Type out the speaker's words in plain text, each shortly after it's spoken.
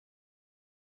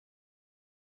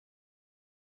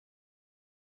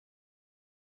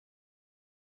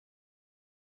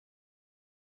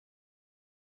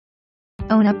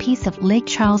own a piece of Lake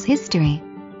Charles history.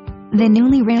 The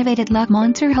newly renovated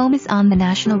Locke-Monsour home is on the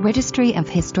National Registry of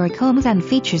Historic Homes and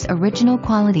features original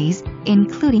qualities,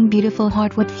 including beautiful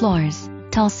hardwood floors,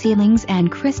 tall ceilings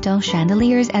and crystal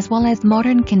chandeliers, as well as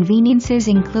modern conveniences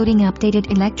including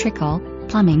updated electrical,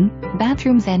 plumbing,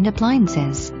 bathrooms and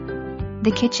appliances.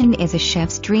 The kitchen is a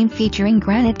chef's dream featuring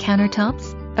granite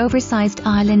countertops, oversized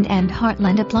island and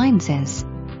Heartland appliances.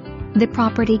 The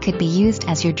property could be used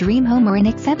as your dream home or an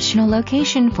exceptional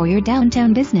location for your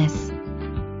downtown business.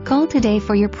 Call today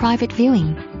for your private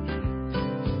viewing.